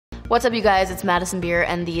What's up, you guys? It's Madison Beer,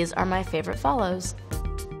 and these are my favorite follows.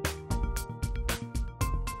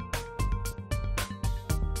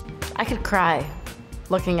 I could cry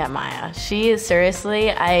looking at Maya. She is seriously,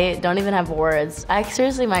 I don't even have words. I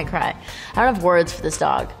seriously might cry. I don't have words for this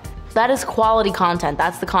dog. That is quality content.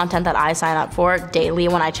 That's the content that I sign up for daily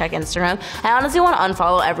when I check Instagram. I honestly want to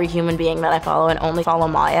unfollow every human being that I follow and only follow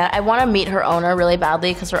Maya. I want to meet her owner really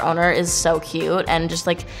badly because her owner is so cute and just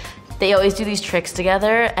like, they always do these tricks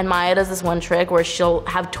together, and Maya does this one trick where she'll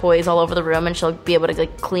have toys all over the room and she'll be able to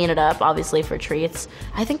like clean it up, obviously for treats.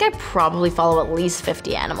 I think I probably follow at least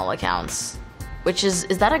 50 animal accounts, which is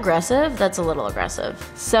that aggressive? That's a little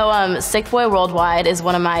aggressive. So Sick Boy Worldwide is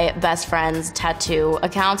one of my best friend's tattoo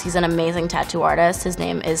accounts. He's an amazing tattoo artist. His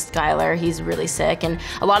name is Skylar. He's really sick, and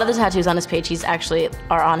a lot of the tattoos on his page he's actually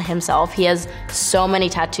are on himself. He has so many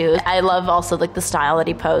tattoos. I love also like the style that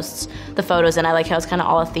he posts the photos in. I like how it's kind of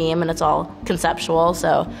all a theme and it's all conceptual.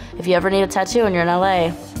 So if you ever need a tattoo and you're in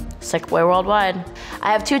LA, Sick Boy Worldwide.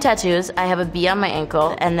 I have two tattoos. I have a bee on my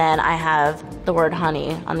ankle, and then I have the word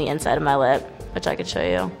honey on the inside of my lip, which I could show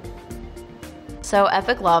you. So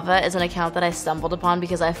Epic Lava is an account that I stumbled upon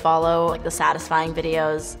because I follow like the satisfying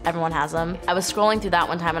videos. Everyone has them. I was scrolling through that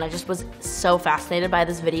one time and I just was so fascinated by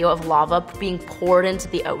this video of lava being poured into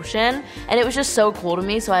the ocean, and it was just so cool to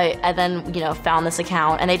me. So I then, you know, found this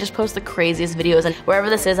account, and they just post the craziest videos, and wherever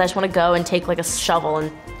this is, I just want to go and take like a shovel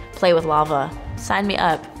and play with lava. Sign me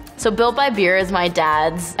up. So Built by Beer is my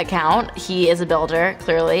dad's account. He is a builder,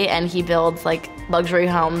 clearly, and he builds like luxury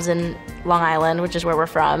homes in Long Island, which is where we're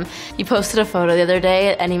from. He posted a photo the other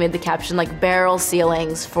day and he made the caption like barrel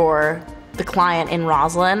ceilings for the client in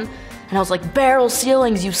Roslyn. And I was like, barrel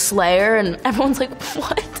ceilings, you slayer. And everyone's like,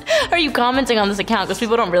 what are you commenting on this account? Because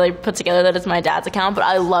people don't really put together that it's my dad's account, but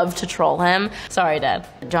I love to troll him. Sorry, Dad.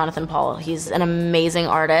 Jonathan Paul, he's an amazing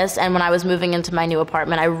artist. And when I was moving into my new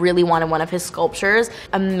apartment, I really wanted one of his sculptures.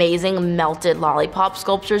 Amazing melted lollipop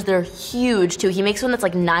sculptures. They're huge too. He makes one that's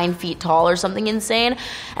like 9 feet tall or something insane.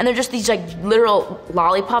 And they're just these like literal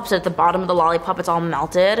lollipops. At the bottom of the lollipop, it's all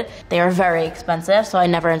melted. They are very expensive, so I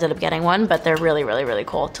never ended up getting one, but they're really, really, really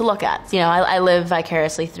cool to look at. You know, I live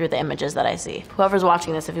vicariously through the images that I see. Whoever's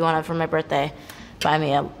watching this, if you want it for my birthday, buy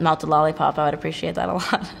me a melted lollipop. I would appreciate that a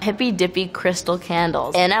lot. Hippy Dippy Crystal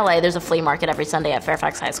Candles. In LA, there's a flea market every Sunday at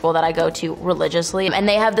Fairfax High School that I go to religiously. And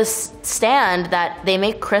they have this stand that they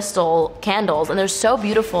make crystal candles, and they're so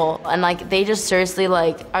beautiful. And like, they just seriously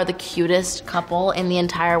like are the cutest couple in the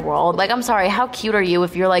entire world. Like, I'm sorry, how cute are you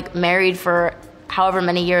if you're like married for however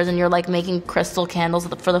many years and you're like making crystal candles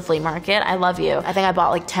for the flea market? I love you. I think I bought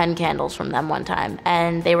like 10 candles from them one time,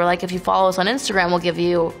 and they were like, if you follow us on Instagram, we'll give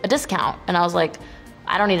you a discount. And I was like,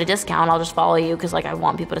 I don't need a discount, I'll just follow you because like I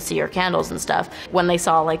want people to see your candles and stuff. When they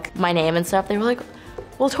saw like my name and stuff, they were like,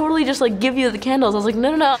 we'll totally just like give you the candles. I was like,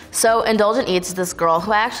 no, no, no. So Indulgent Eats is this girl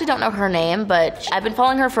who I actually don't know her name, but I've been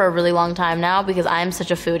following her for a really long time now because I'm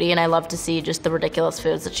such a foodie and I love to see just the ridiculous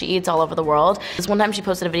foods that she eats all over the world. This one time she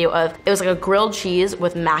posted a video of, it was like a grilled cheese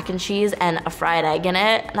with mac and cheese and a fried egg in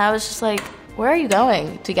it. And I was just like, where are you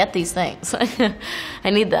going to get these things? I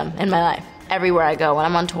need them in my life. Everywhere I go, when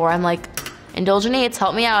I'm on tour, I'm like, Indulgent Eats,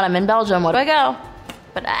 help me out. I'm in Belgium, where do I go?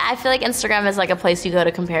 But I feel like Instagram is like a place you go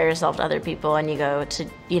to compare yourself to other people, and you go to,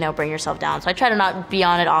 you know, bring yourself down. So I try to not be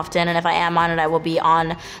on it often, and if I am on it, I will be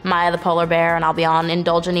on Maya the Polar Bear, and I'll be on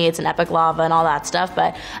Indulgent Eats and Epic Lava and all that stuff.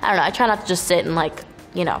 But I don't know, I try not to just sit and like,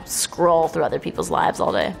 you know, scroll through other people's lives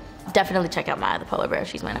all day. Definitely check out Maya the Polar Bear,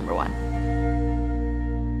 she's my #1.